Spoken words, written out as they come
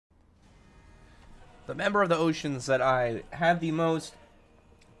the member of the oceans that I have the most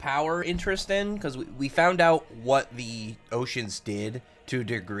power interest in, because we found out what the oceans did to a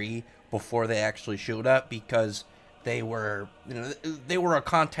degree before they actually showed up, because they were, they were a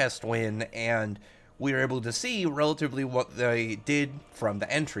contest win, and we were able to see relatively what they did from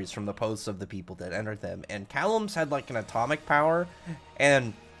the entries, from the posts of the people that entered them. And Callum's had like an atomic power,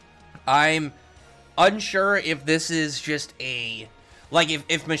 and I'm unsure if this is just a, like,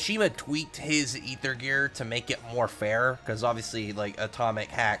 if Mishima tweaked his ether gear to make it more fair, because obviously, like, atomic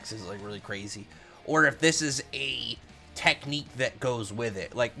hacks is, like, really crazy, or if this is a technique that goes with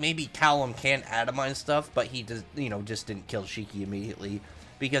it. Like, maybe Callum can atomize stuff, but he does, just didn't kill Shiki immediately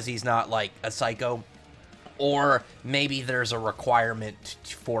because he's not, like, a psycho. Or maybe there's a requirement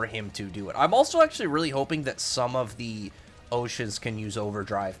for him to do it. I'm also actually really hoping that some of the oceans can use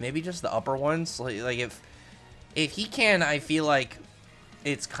overdrive. Maybe just the upper ones. Like if he can, I feel like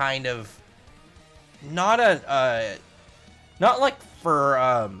it's kind of not a not like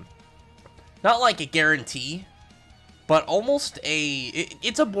a guarantee, but almost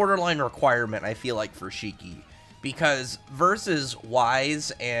it's a borderline requirement, I feel like, for Shiki, because versus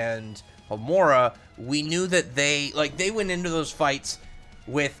Wise and Homura, we knew that they went into those fights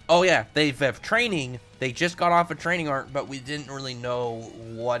with, oh yeah, they have training, they just got off a training arc, but we didn't really know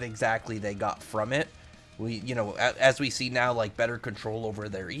what exactly they got from it. We, as we see now, like, better control over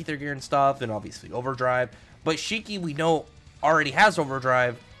their ether gear and stuff, and obviously overdrive. But Shiki, we know, already has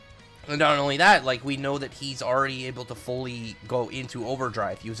overdrive, and not only that, like, we know that he's already able to fully go into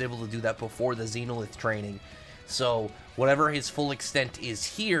overdrive. He was able to do that before the Xenolith training. So whatever his full extent is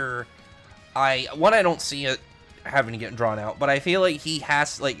here, I don't see it having to get drawn out, but I feel like he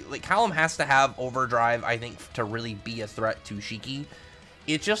has, like Callum has to have overdrive, I think, to really be a threat to Shiki.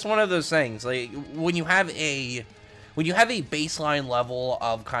 It's just one of those things, like, when you have a baseline level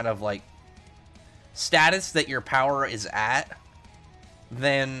of kind of like status that your power is at,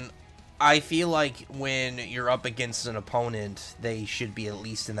 then I feel like when you're up against an opponent, they should be at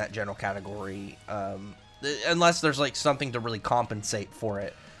least in that general category, unless there's like something to really compensate for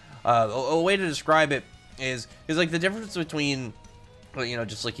it. A way to describe it is like the difference between,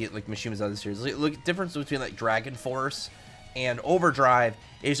 just like Mishima's other series, look, difference between like Dragon Force and Overdrive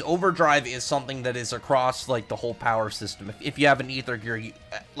is something that is across like the whole power system. If you have an ether gear,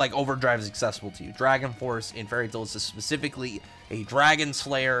 like, Overdrive is accessible to you. Dragon Force in Fairy Tail is specifically a Dragon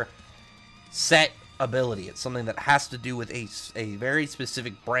Slayer set ability. It's something that has to do with a very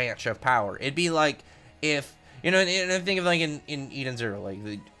specific branch of power. It'd be like if, and I think of, like, in Eden Zero, like,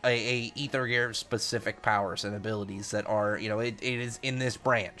 a ether gear specific powers and abilities that are, it is in this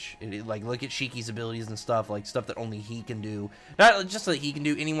branch. Like, look at Shiki's abilities and stuff, like, stuff that only he can do. Not just that he can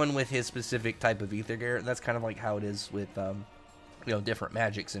do, anyone with his specific type of ether gear. That's kind of like how it is with, different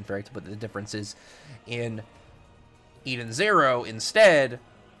magics in Fairy Tail, but the difference is in Eden Zero, instead,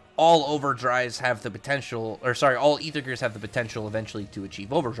 all overdrives have the potential, or sorry, all ether gears have the potential eventually to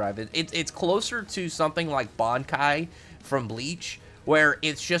achieve overdrive. It's closer to something like Bankai from Bleach, where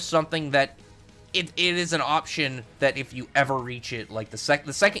it's just something that it is an option that if you ever reach it, like the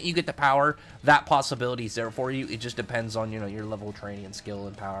second you get the power, that possibility is there for you. It just depends on, your level of training and skill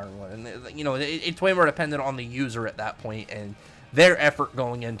and power and it's way more dependent on the user at that point and their effort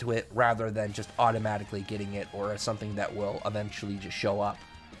going into it, rather than just automatically getting it or something that will eventually just show up.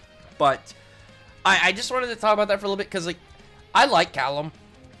 But I just wanted to talk about that for a little bit, because, like, I like Callum.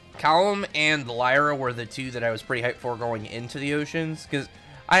 Callum and Lyra were the two that I was pretty hyped for going into the oceans, because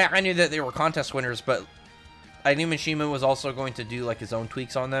I knew that they were contest winners, but I knew Mishima was also going to do, like, his own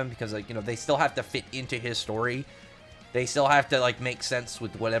tweaks on them, because, like, they still have to fit into his story. They still have to, like, make sense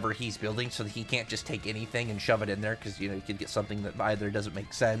with whatever he's building, so that he can't just take anything and shove it in there, because, you could get something that either doesn't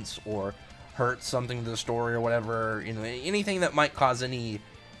make sense or hurts something to the story or whatever, anything that might cause any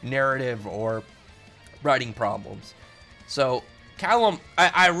narrative or writing problems. So Callum,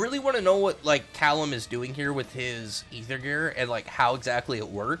 I really want to know what, like, Callum is doing here with his ether gear and, like, how exactly it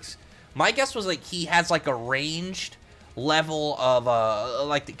works. My guess was, like, he has, like, a ranged level of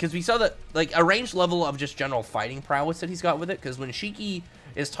like, because we saw that, like, a ranged level of just general fighting prowess that he's got with it, because when Shiki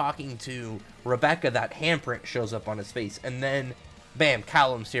is talking to Rebecca, that handprint shows up on his face, and then bam,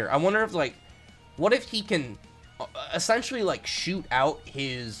 Callum's here. I wonder if, like, what if he can essentially, like, shoot out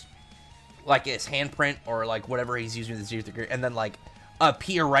his, like, his handprint or, like, whatever he's using with his ether gear, and then, like,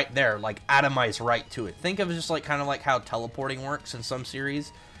 appear right there, like, atomize right to it. Think of it just like kind of like how teleporting works in some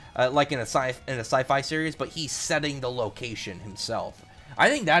series, like in a sci-fi series, but he's setting the location himself. I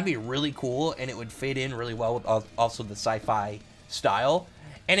think that'd be really cool, and it would fit in really well with also the sci-fi style,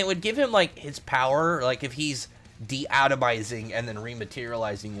 and it would give him, like, his power, like, if he's deatomizing and then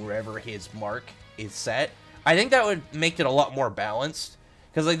rematerializing wherever his mark is set. I think that would make it a lot more balanced.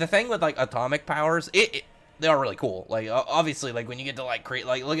 Because, like, the thing with, like, atomic powers, they are really cool. Like, obviously, like, when you get to, like, create,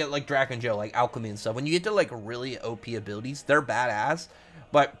 like, look at, like, Drac and Joe, like, alchemy and stuff. When you get to, like, really OP abilities, they're badass.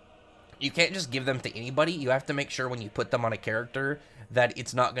 But you can't just give them to anybody. You have to make sure when you put them on a character that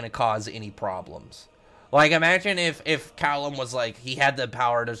it's not going to cause any problems. Like, imagine if Callum was, like, he had the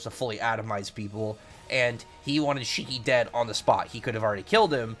power to fully atomize people, and he wanted Shiki dead on the spot. He could have already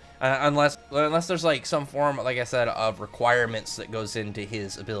killed him, unless there's, like, some form, like I said, of requirements that goes into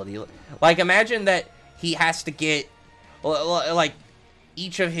his ability. Like, imagine that he has to get, like,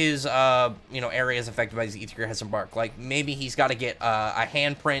 each of his, you know, areas affected by his Aether has a mark. Like, maybe he's got to get a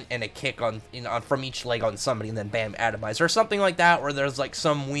handprint and a kick on from each leg on somebody, and then bam, atomize, or something like that, where there's, like,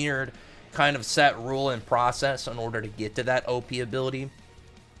 some weird kind of set rule and process in order to get to that OP ability.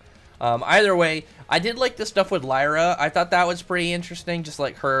 Either way, I did like the stuff with Lyra. I thought that was pretty interesting, just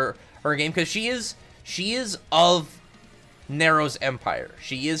like her game, because she is of Nero's empire.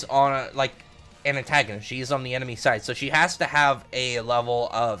 She is on like an antagonist. She is on the enemy side, so she has to have a level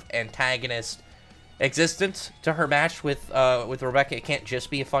of antagonist existence to her match with Rebecca. It can't just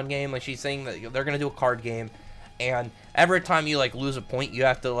be a fun game. Like, she's saying that they're gonna do a card game, and every time you, like, lose a point, you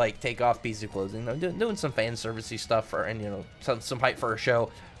have to, like, take off pieces of clothing. You know, doing some fan servicey stuff for, and, you know, some hype for her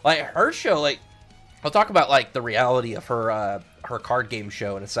show. Like, her show, like, I'll talk about, like, the reality of her card game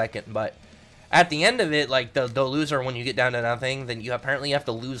show in a second, but at the end of it, like, the loser, when you get down to nothing, then you apparently have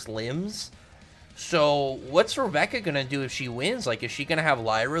to lose limbs. So, what's Rebecca gonna do if she wins? Like, is she gonna have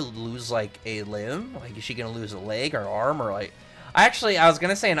Lyra lose, like, a limb? Like, is she gonna lose a leg or arm, or, like... I was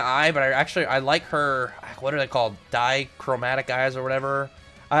gonna say an eye, but I like her, what are they called? Dichromatic eyes or whatever.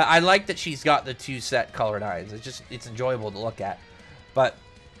 I like that she's got the two set colored eyes. It's enjoyable to look at. But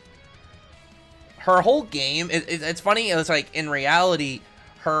her whole game, it's funny, it's like, in reality,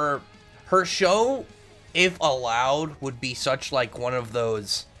 her show, if allowed, would be such, like, one of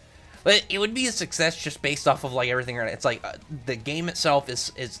those... But it would be a success just based off of, like, everything around it. It's like, the game itself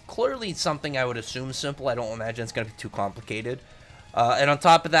is clearly something I would assume simple. I don't imagine it's going to be too complicated. And on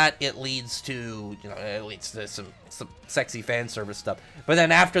top of that, it leads to, you know, some sexy fan service stuff. But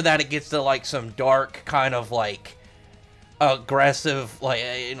then after that, it gets to, like, some dark kind of, like, aggressive, like,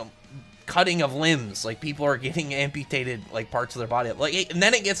 you know, cutting of limbs. Like, people are getting amputated, like, parts of their body. Like, and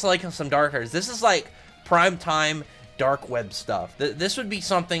then it gets to, like, some darker. This is, like, prime time dark web stuff. This would be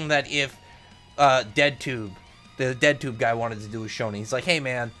something that if DeadTube, the DeadTube guy, wanted to do a show, and he's like, hey,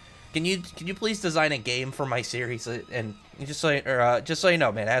 man, can you please design a game for my series? And just so you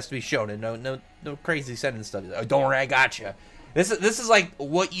know, man, it has to be shown, and no crazy sentence stuff. Oh, don't worry, I gotcha. This is like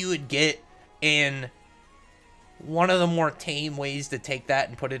what you would get in one of the more tame ways to take that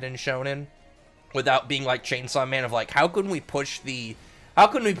and put it in shonen without being like Chainsaw Man, of like, how can we push the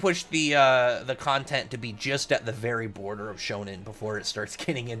content to be just at the very border of shonen before it starts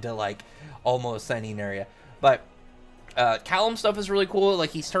getting into, like, almost any area. But Callum stuff is really cool.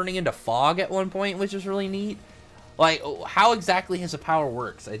 Like, he's turning into fog at one point, which is really neat. Like, how exactly his power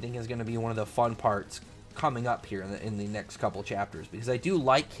works, I think, is going to be one of the fun parts coming up here in the next couple chapters, because I do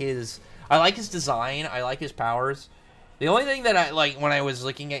like his design. I like his powers. The only thing that I, like, when I was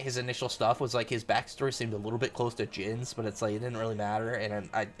looking at his initial stuff was, like, his backstory seemed a little bit close to Jin's, but it's like, it didn't really matter, and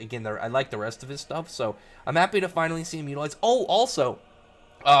I like the rest of his stuff, so I'm happy to finally see him utilized. Oh, also,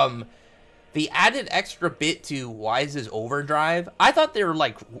 the added extra bit to Wise's overdrive, I thought they were,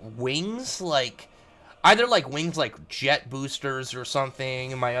 like, wings, like, either, like, wings, like, jet boosters or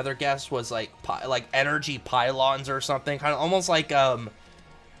something. My other guess was, like energy pylons or something, kind of almost like, kind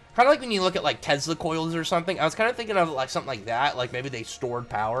of like when you look at, like, Tesla coils or something. I was kind of thinking of, like, something like that. Like, maybe they stored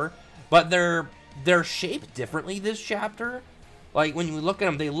power. But they're shaped differently this chapter. Like, when you look at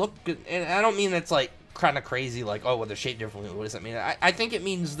them, they look good. And I don't mean it's, like, kind of crazy, like, oh, well, they're shaped differently. What does that mean? I think it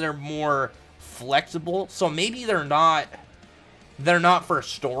means they're more flexible. So maybe they're not for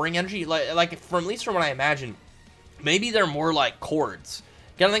storing energy. Like from, at least from what I imagine, maybe they're more like cords.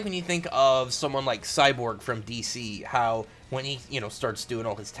 Kind of like when you think of someone like Cyborg from DC, how when he, you know, starts doing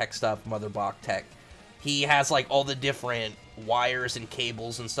all his tech stuff, Mother Bach tech, he has, like, all the different wires and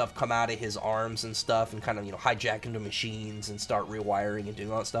cables and stuff come out of his arms and stuff, and kind of, you know, hijack into machines and start rewiring and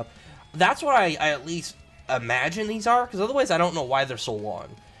doing all that stuff. That's what I at least imagine these are, because otherwise I don't know why they're so long.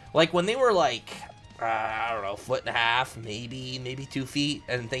 Like, when they were, like, I don't know, 1.5 feet, maybe 2 feet,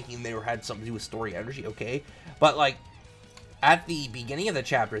 and thinking they had something to do with storing energy, okay. But, like, at the beginning of the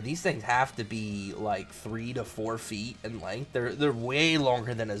chapter, these things have to be, like, 3 to 4 feet in length. They're way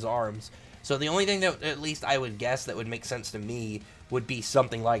longer than his arms. So the only thing that, at least I would guess, that would make sense to me would be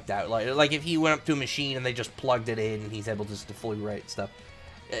something like that. Like if he went up to a machine and they just plugged it in and he's able just to fully write stuff.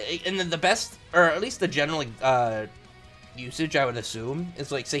 And then the best, or at least the general usage, I would assume,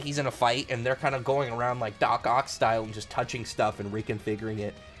 is like, say he's in a fight and they're kind of going around like Doc Ock style and just touching stuff and reconfiguring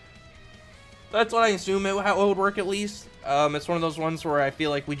it. That's what I assume how it would work, at least. It's one of those ones where I feel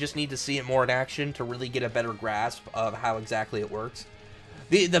like we just need to see it more in action to really get a better grasp of how exactly it works.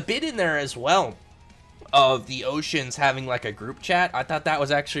 The bit in there as well of the Oceans having like a group chat, I thought that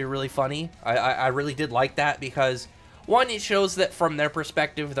was actually really funny. I really did like that because, one, it shows that from their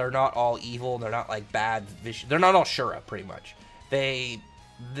perspective, they're not all evil. They're not like bad, vicious. They're not all Shura, pretty much.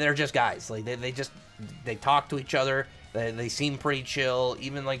 They're just guys. Like they talk to each other. They seem pretty chill.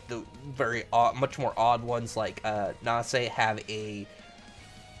 Even like the very much more odd ones like Nase have a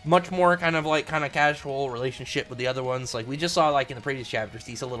much more kind of casual relationship with the other ones. Like we just saw like in the previous chapters,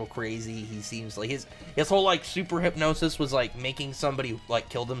 he's a little crazy. He seems like his whole like super hypnosis was like making somebody like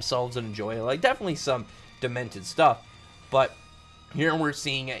kill themselves and enjoy it. Like definitely some demented stuff. But here we're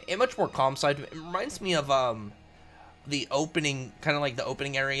seeing a much more calm side. It reminds me of the opening, kind of like the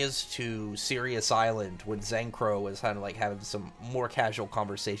opening areas to Sirius Island when Zenkro was kind of like having some more casual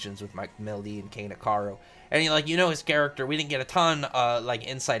conversations with Mike Melody and Kei Nakaro. And like, you know, his character, we didn't get a ton like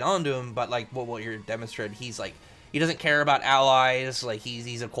insight onto him, but like what you're demonstrating, he's like, he doesn't care about allies. Like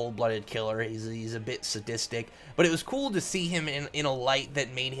he's a cold-blooded killer. He's a bit sadistic, but it was cool to see him in a light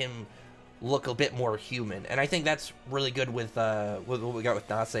that made him look a bit more human, and I think that's really good with what we got with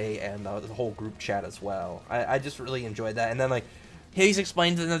Nase and the whole group chat as well. I just really enjoyed that. And then like he's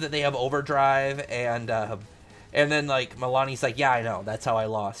explained to them that they have overdrive, and then like Milani's like, yeah, I know, that's how I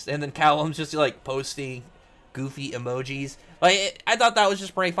lost. And then Callum's just like posting goofy emojis. Like I thought that was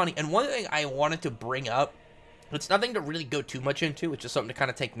just pretty funny. And one thing I wanted to bring up, it's nothing to really go too much into, it's just something to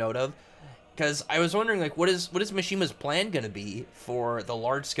kind of take note of. Because I was wondering, like, what is Mishima's plan going to be for the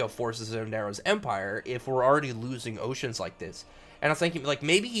large-scale forces of Nero's empire if we're already losing Oceans like this? And I was thinking, like,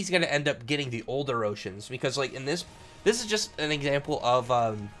 maybe he's going to end up getting the older Oceans. Because, like, in this is just an example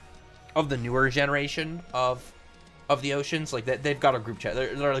of the newer generation of the Oceans. Like, they've got a group chat.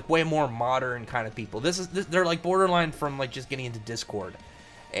 They're like, way more modern kind of people. They're, like, borderline from, like, just getting into Discord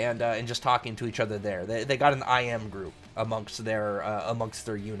and just talking to each other there. They got an IM group amongst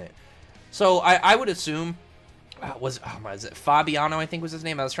their unit. So I would assume, is it Fabiano, I think was his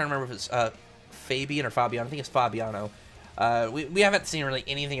name? I was trying to remember if it's Fabian or Fabiano. I think it's Fabiano. We haven't seen really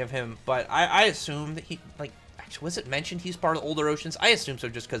anything of him, but I assume that he, like, actually, was it mentioned he's part of the Older Oceans? I assume so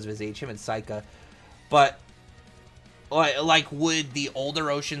just because of his age, him and Saika. But, like, would the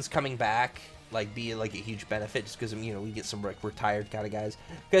Older Oceans coming back, like, be, like, a huge benefit just because, you know, we get some, like, retired kind of guys?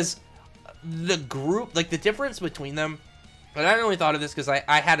 Because the group, like, the difference between them, and I only thought of this because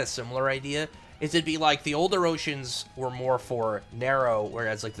I had a similar idea, is it'd be like the Older Oceans were more for Nero,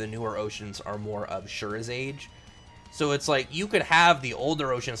 whereas like the newer Oceans are more of Shura's age. So it's like you could have the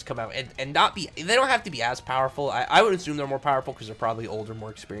Older Oceans come out and not be, they don't have to be as powerful. I would assume they're more powerful because they're probably older, more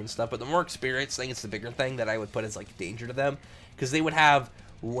experienced stuff, but the more experienced thing is the bigger thing that I would put as like danger to them, because they would have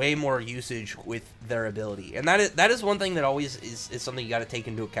way more usage with their ability. And that is one thing that always is something you got to take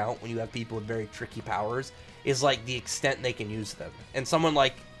into account when you have people with very tricky powers, is like the extent they can use them. And someone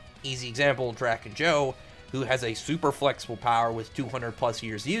like, easy example, Draken Joe, who has a super flexible power with 200 plus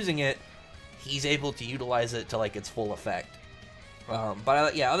years using it, he's able to utilize it to like its full effect.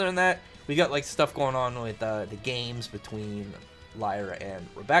 But yeah, other than that, we got like stuff going on with the games between Lyra and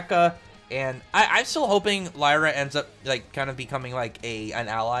Rebecca. And I'm still hoping Lyra ends up like kind of becoming like an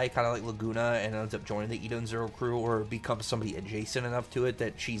ally, kind of like Laguna, and ends up joining the Eden Zero crew, or becomes somebody adjacent enough to it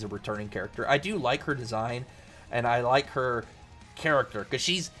that she's a returning character. I do like her design, and I like her character because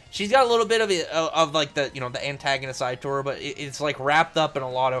she's got a little bit of like the, you know, the antagonist side to her, but it's like wrapped up in a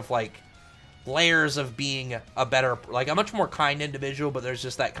lot of like layers of being a better, like a much more kind individual. But there's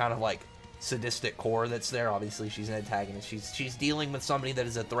just that kind of like sadistic core that's there. Obviously she's an antagonist, she's dealing with somebody that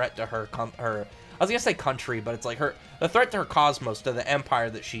is a threat to her I was gonna say country, but it's like a threat to her cosmos, to the empire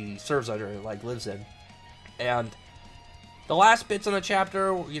that she serves under, like lives in. And the last bits on the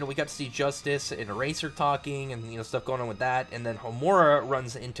chapter, you know, we got to see Justice and Eraser talking, and you know, stuff going on with that. And then Homura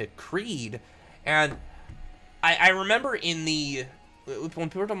runs into Creed, and I remember in the, when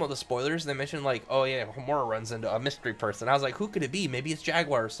people were talking about the spoilers, they mentioned like, oh yeah, Homura runs into a mystery person. I was like, who could it be? Maybe it's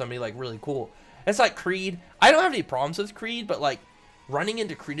Jaguar or somebody like really cool. It's like Creed. I don't have any problems with Creed, but like running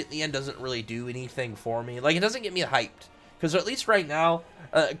into Creed at the end doesn't really do anything for me. Like, it doesn't get me hyped, because at least right now,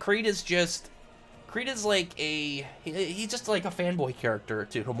 Creed is like he's just like a fanboy character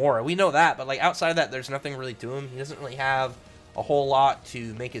to Homura. We know that, but like outside of that, there's nothing really to him. He doesn't really have a whole lot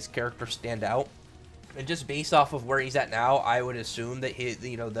to make his character stand out. And just based off of where he's at now, I would assume that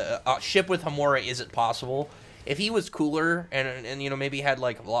the ship with Homura isn't possible. If he was cooler and maybe had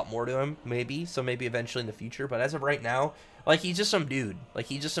like a lot more to him, maybe eventually in the future. But as of right now, like he's just some dude.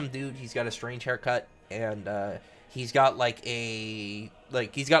 He's got a strange haircut and he's got like a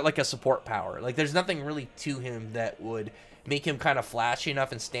support power. Like there's nothing really to him that would make him kind of flashy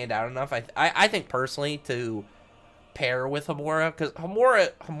enough and stand out enough. I think personally to pair with Homura, because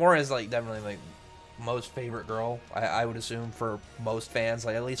Homura is like definitely like most favorite girl, I would assume, for most fans.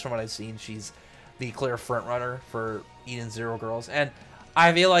 Like at least from what I've seen, she's the clear front runner for Eden Zero girls. And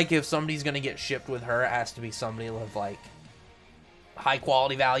I feel like if somebody's gonna get shipped with her, it has to be somebody with like high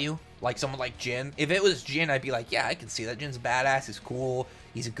quality value, like someone like Jin. If it was Jin, I'd be like, yeah, I can see that. Jin's badass, he's cool,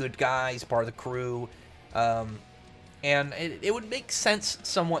 he's a good guy, he's part of the crew, and it would make sense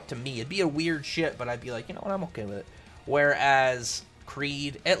somewhat to me. It'd be a weird shit, but I'd be like, you know what, I'm okay with it. Whereas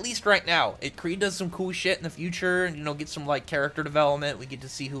Creed, at least right now, Creed does some cool shit in the future, and get some like character development. We get to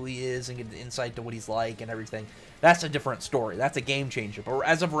see who he is and get the insight to what he's like and everything. That's a different story. That's a game changer. But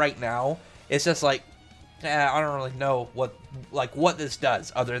as of right now, it's just like, I don't really know what this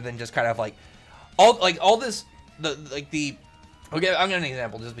does other than just kind of like all this okay, I'm gonna an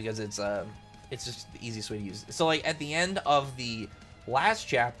example just because it's just the easiest way to use it. So like at the end of the last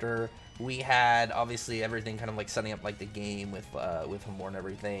chapter, we had obviously everything kind of like setting up like the game with Homura and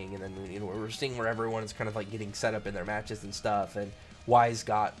everything, and then we're seeing where everyone is kind of like getting set up in their matches and stuff, and Wise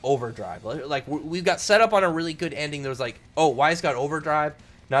got overdrive. Like we've got set up on a really good ending. There was like, oh, Wise got overdrive.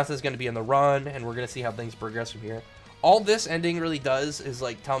 Nasa's going to be in the run, and we're going to see how things progress from here. All this ending really does is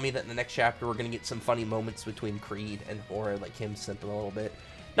like tell me that in the next chapter we're going to get some funny moments between Creed and Homura, like him simping a little bit.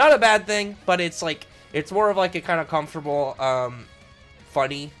 Not a bad thing, but it's like it's more of like a kind of comfortable,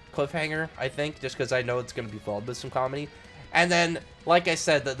 funny cliffhanger, I think, just because I know it's going to be followed with some comedy. And then, like I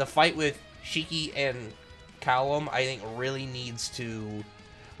said, the fight with Shiki and Callum, I think really needs to,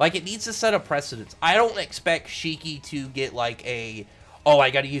 like, it needs to set a precedence. I don't expect Shiki to get like a, oh, I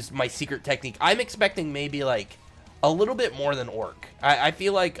gotta use my secret technique. I'm expecting maybe like a little bit more than Orc. I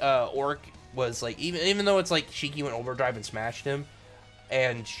feel like Orc was like, even though it's like Shiki went overdrive and smashed him,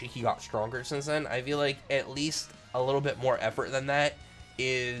 and Shiki got stronger since then, I feel like at least a little bit more effort than that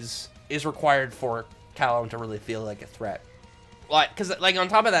is required for Callum to really feel like a threat. Like, because like on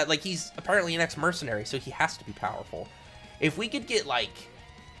top of that, like he's apparently an ex-mercenary, so he has to be powerful. If we could get like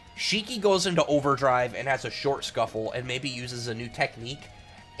Shiki goes into overdrive and has a short scuffle and maybe uses a new technique,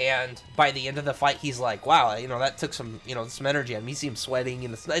 and by the end of the fight he's like, wow, that took some some energy on me. You see him sweating,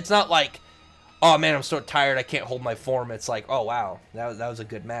 and it's not like, oh man, I'm so tired I can't hold my form. It's like, oh wow, that was a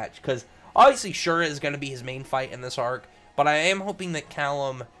good match. Because obviously Shura is going to be his main fight in this arc, but I am hoping that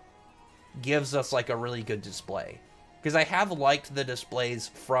Callum gives us like a really good display, because I have liked the displays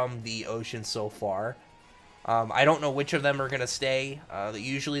from the Ocean so far. I don't know which of them are going to stay.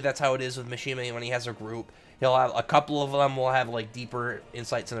 Usually that's how it is with Mishima when he has a group. He'll have a couple of them will have like deeper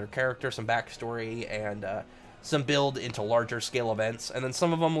insights in their character, some backstory, and some build into larger scale events. And then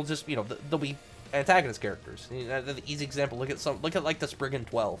some of them will just, they'll be antagonist characters. The easy example, look at like the Spriggan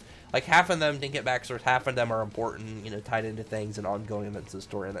 12. Like half of them didn't get backstories, half of them are important, tied into things and ongoing events of the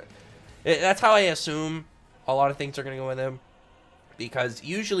story. And that's how I assume a lot of things are going to go with him. Because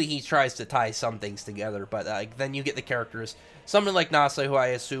usually he tries to tie some things together, but like then you get the characters, someone like Nasa, who I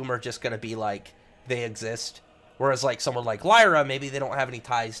assume are just going to be like, they exist. Whereas like someone like Lyra, maybe they don't have any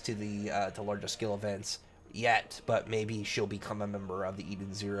ties to the to larger scale events yet, but maybe she'll become a member of the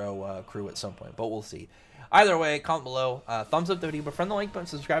Eden Zero crew at some point, but we'll see. Either way, comment below, thumbs up the video, befriend the like button,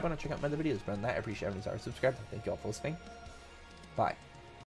 subscribe button, check out my other videos. But on that, I appreciate everyone who's already subscribed. Thank you all for listening. Bye.